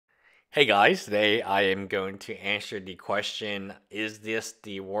Hey guys, today I am going to answer the question, is this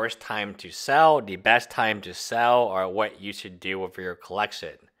the worst time to sell, the best time to sell, or what you should do with your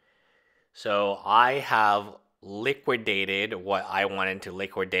collection? So I have liquidated what I wanted to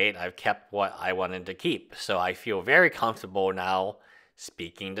liquidate. I've kept what I wanted to keep. So I feel very comfortable now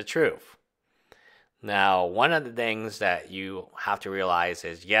speaking the truth. Now, one of the things that you have to realize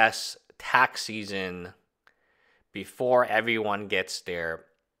is yes, tax season, before everyone gets their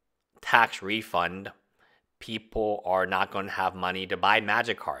tax refund, people are not going to have money to buy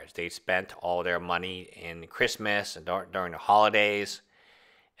magic cards. They spent all their money in Christmas and during the holidays,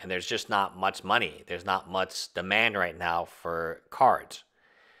 and there's just not much money. There's not much demand right now for cards.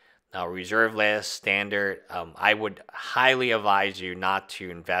 Now, reserve list, standard, I would highly advise you not to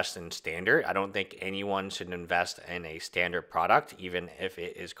invest in standard. I don't think anyone should invest in a standard product, even if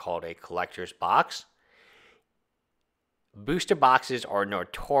it is called a collector's box. Booster boxes are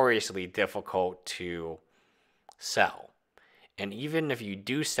notoriously difficult to sell. And even if you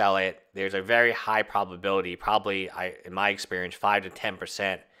do sell it, there's a very high probability, probably in my experience, 5 to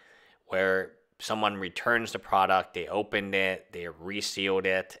 10%, where someone returns the product, they opened it, they resealed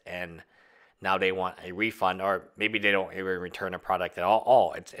it, and now they want a refund, or maybe they don't even return a product at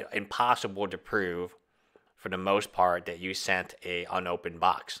all. It's impossible to prove, for the most part, that you sent a unopened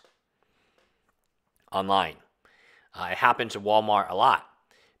box online. It happens at Walmart a lot.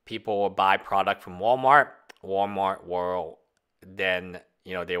 People will buy product from Walmart. Walmart will then,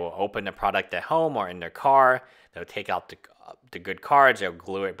 they will open the product at home or in their car. They'll take out the good cards, they'll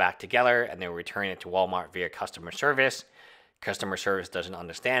glue it back together, and they'll return it to Walmart via customer service. Customer service doesn't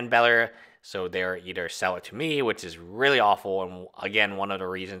understand better, so they'll either sell it to me, which is really awful. And again, one of the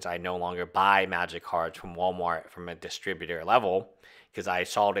reasons I no longer buy Magic cards from Walmart from a distributor level, because I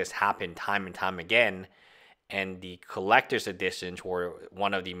saw this happen time and time again. And the collector's editions were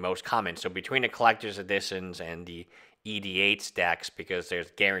one of the most common. So between the collector's editions and the EDH decks, because there's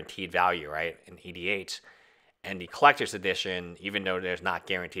guaranteed value, right, in EDH, and the collector's edition, even though there's not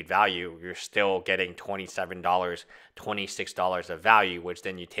guaranteed value, you're still getting $27, $26 of value, which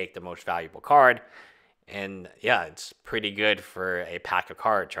then you take the most valuable card. And yeah, it's pretty good for a pack of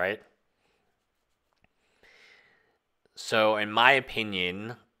cards, right? So in my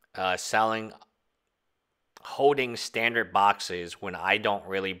opinion, holding standard boxes when I don't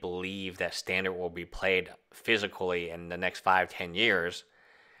really believe that standard will be played physically in the next 5-10 years,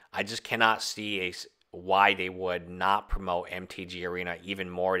 I just cannot see why they would not promote MTG Arena even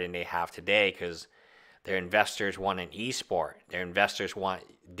more than they have today, because their investors want an esport. Their investors want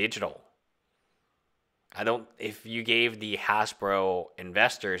digital. If you gave the Hasbro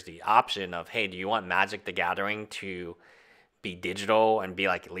investors the option of, hey, do you want Magic the Gathering to be digital and be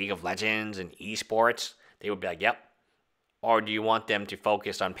like League of Legends and esports? They would be like, yep. Or do you want them to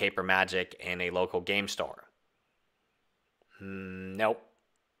focus on paper Magic in a local game store? Nope.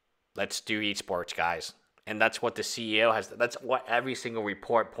 Let's do esports, guys. And that's what the CEO has. That's what every single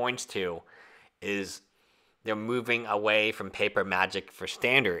report points to, is they're moving away from paper Magic for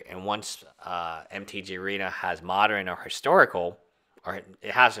standard. And once MTG Arena has modern or historical, or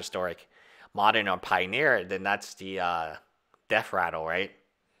it has historic, modern or pioneer, then that's the death rattle, right?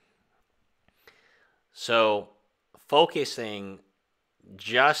 So focusing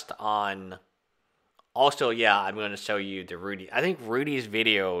just on, also, yeah, I'm going to show you the Rudy. I think Rudy's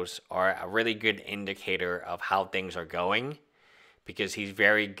videos are a really good indicator of how things are going, because he's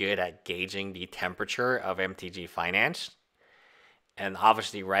very good at gauging the temperature of MTG finance. And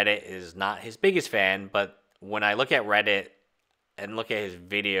obviously Reddit is not his biggest fan, but when I look at Reddit and look at his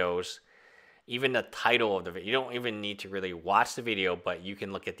videos, even the title of the video, you don't even need to really watch the video, but you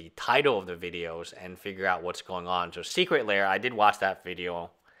can look at the title of the videos and figure out what's going on. So Secret Lair, I did watch that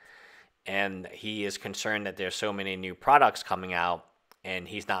video, and he is concerned that there's so many new products coming out and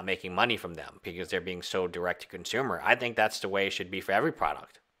he's not making money from them because they're being so direct to consumer. I think that's the way it should be for every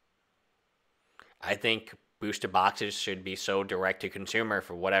product. I think booster boxes should be so direct to consumer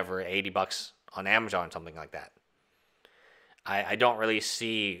for whatever, $80 on Amazon, something like that. I don't really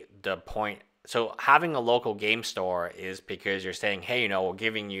see the point. So having a local game store is because you're saying, hey, we're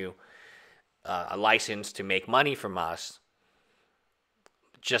giving you a license to make money from us,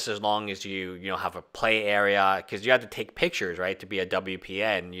 just as long as you have a play area, because you have to take pictures, right? To be a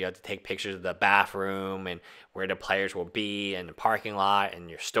WPN, you have to take pictures of the bathroom and where the players will be, and the parking lot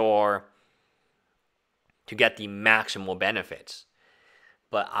and your store, to get the maximal benefits.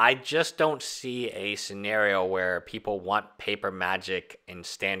 But I just don't see a scenario where people want paper Magic in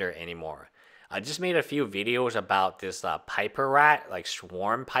standard anymore. I just made a few videos about this Piper rat, like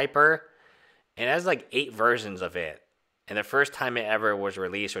Swarm Piper, and it has like 8 versions of it. And the first time it ever was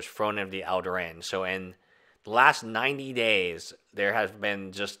released was Throne of the Elder End. So in the last 90 days, there has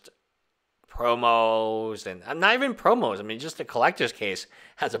been just promos, and not even promos. I mean, just the collector's case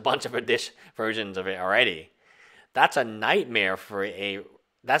has a bunch of versions of it already. That's a nightmare for a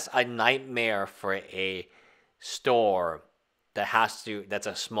store that's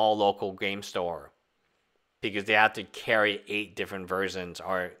a small local game store, because they have to carry 8 different versions,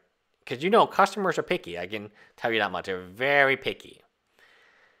 or because customers are picky. I can tell you that much. They're very picky.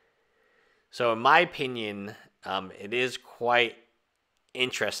 So in my opinion, it is quite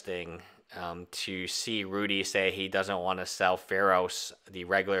interesting to see Rudy say he doesn't want to sell Pharos the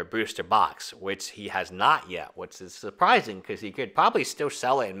regular booster box, which he has not yet, which is surprising because he could probably still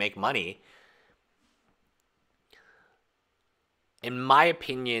sell it and make money. In my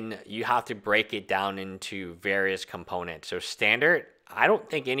opinion, you have to break it down into various components. So standard, I don't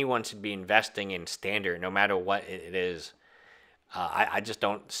think anyone should be investing in standard, no matter what it is. I just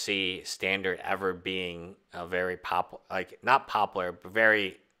don't see standard ever being a very popular, not popular, but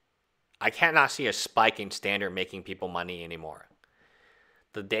very. I cannot see a spike in standard making people money anymore.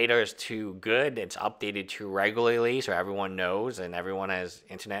 The data is too good. It's updated too regularly, so everyone knows, and everyone has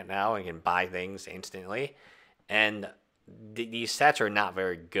internet now and can buy things instantly. And these sets are not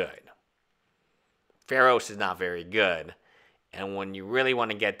very good. Pharos is not very good. And when you really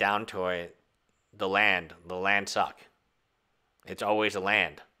want to get down to it, the land suck. It's always a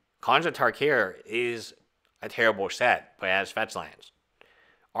land. Khans of Tarkir is a terrible set, but it has fetch lands.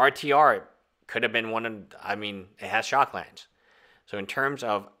 RTR could have been it has shock lands. So in terms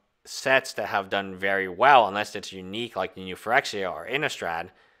of sets that have done very well, unless it's unique like the New Phyrexia or Innistrad,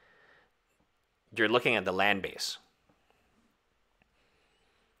 you're looking at the land base.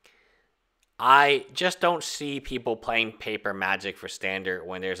 I just don't see people playing paper Magic for standard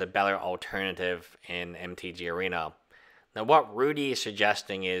when there's a better alternative in MTG Arena. Now, what Rudy is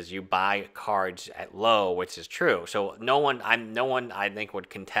suggesting is you buy cards at low, which is true. So no one I think would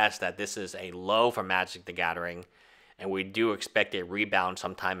contest that this is a low for Magic the Gathering, and we do expect a rebound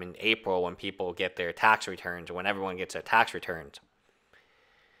sometime in April when people get their tax returns, when everyone gets their tax returns,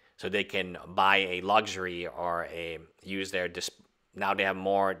 so they can buy a luxury or use their now they have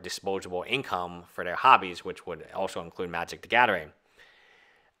more disposable income for their hobbies, which would also include Magic the Gathering.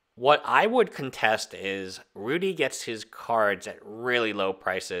 What I would contest is Rudy gets his cards at really low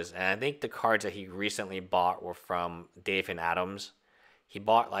prices, and I think the cards that he recently bought were from Dave and Adams. He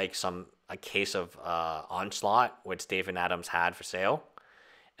bought a case of Onslaught, which Dave and Adams had for sale,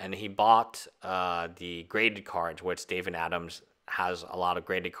 and he bought the graded cards, which Dave and Adams has a lot of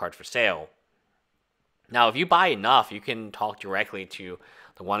graded cards for sale. Now, if you buy enough, you can talk directly to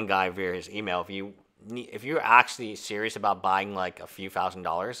the one guy via his email. If you're actually serious about buying a few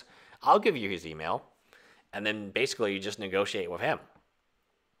 $1,000s, I'll give you his email, and then basically you just negotiate with him.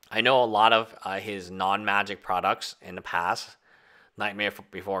 I know a lot of his non-Magic products in the past, Nightmare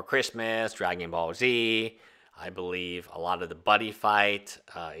Before Christmas, Dragon Ball Z, I believe a lot of the Buddy Fight,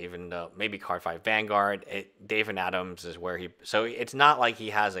 even though maybe Cardfight Vanguard, Dave and Adams is where so it's not like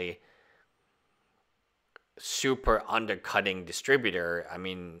he has a super undercutting distributor. I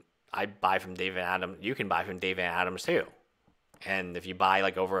mean, I buy from Dave and Adams. You can buy from Dave and Adams too. And if you buy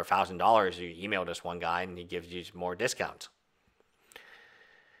over $1,000, you email this one guy and he gives you more discounts.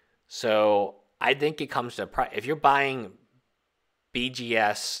 So I think it comes to price. If you're buying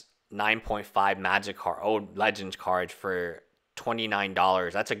BGS 9.5 Magic card, old Legends cards for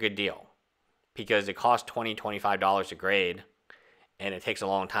 $29, that's a good deal, because it costs $20, $25 to grade, and it takes a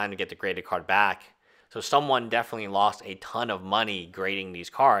long time to get the graded card back. So someone definitely lost a ton of money grading these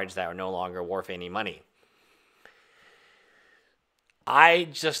cards that are no longer worth any money. I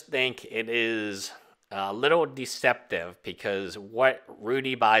just think it is a little deceptive, because what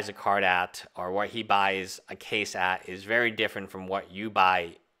Rudy buys a card at, or what he buys a case at, is very different from what you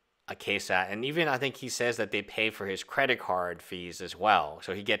buy a case at. And even I think he says that they pay for his credit card fees as well.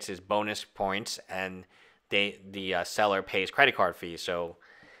 So he gets his bonus points, and the seller pays credit card fees. So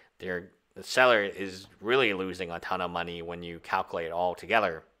the seller is really losing a ton of money when you calculate it all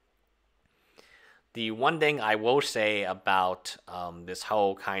together. The one thing I will say about this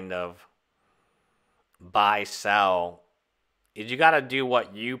whole kind of buy-sell is you got to do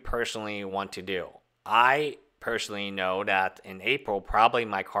what you personally want to do. I personally know that in April, probably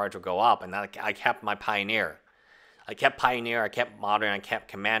my cards will go up, and I kept my Pioneer. I kept Modern, I kept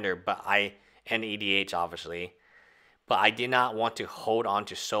Commander, and EDH, obviously. But I did not want to hold on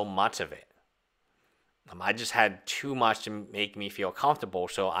to so much of it. I just had too much to make me feel comfortable,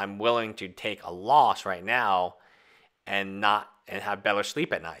 so I'm willing to take a loss right now and have better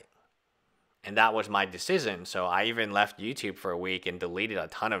sleep at night. And that was my decision. So I even left YouTube for a week and deleted a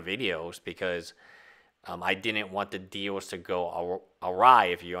ton of videos because I didn't want the deals to go awry,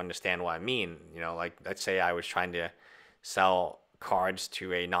 if you understand what I mean. You know, like let's say I was trying to sell cards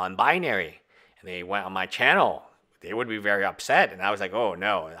to a non-binary and they went on my channel, they would be very upset. And I was like, oh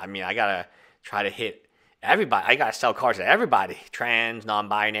no, I mean, I gotta try to hit everybody. I gotta sell cards to everybody: trans,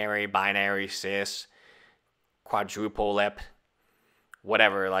 non-binary, binary, cis, quadruple lip,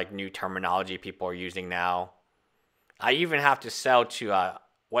 whatever like new terminology people are using now. I even have to sell to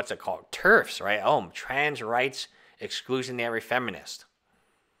what's it called? TERFs, right? Oh, trans rights exclusionary feminist.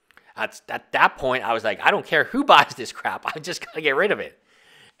 At that point, I was like, I don't care who buys this crap. I just gotta get rid of it.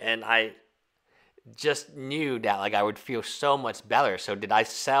 And I just knew that like I would feel so much better. So did I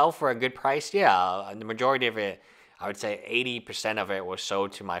sell for a good price? Yeah, the majority of it, I would say 80% of it was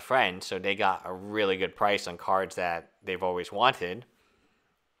sold to my friends. So they got a really good price on cards that they've always wanted.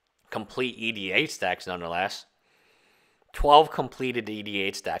 Complete EDH stacks nonetheless. 12 completed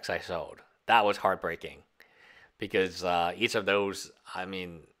EDH stacks I sold. That was heartbreaking because each of those, I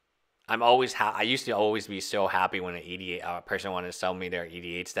mean, I used to always be so happy when a person wanted to sell me their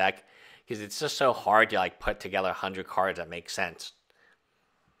EDH stack because it's just so hard to like put together 100 cards that make sense.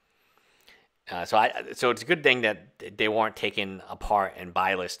 So it's a good thing that they weren't taken apart and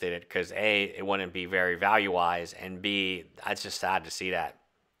buy listed it because A, it wouldn't be very value wise, and B, that's just sad to see that.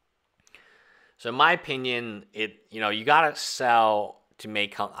 So in my opinion, you gotta sell to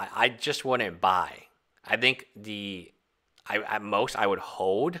make. I just wouldn't buy. I think at most I would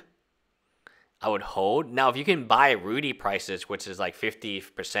hold. Now if you can buy at Rudy prices, which is like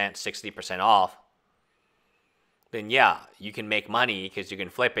 50%, 60% off, then yeah, you can make money because you can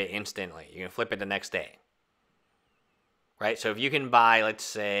flip it instantly. You can flip it the next day, right? So if you can buy, let's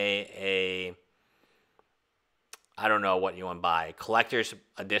say I don't know what you want to buy, collector's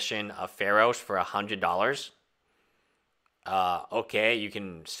edition of Pharaohs for $100. Okay, you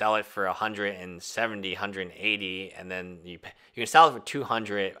can sell it for 170, 180, and then you can sell it for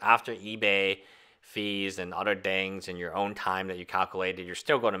 200 after eBay fees and other things and your own time that you calculated. You're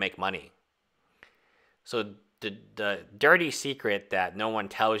still going to make money. So the dirty secret that no one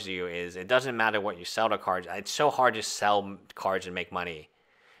tells you is it doesn't matter what you sell the cards. It's so hard to sell cards and make money.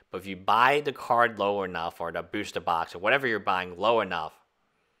 But if you buy the card low enough, or the booster box, or whatever you're buying low enough,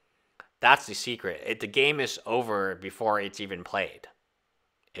 that's the secret. The game is over before it's even played,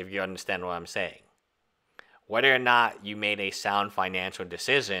 if you understand what I'm saying. Whether or not you made a sound financial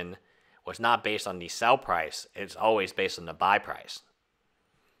decision was not based on the sell price. It's always based on the buy price.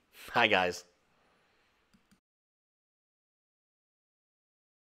 Hi, guys.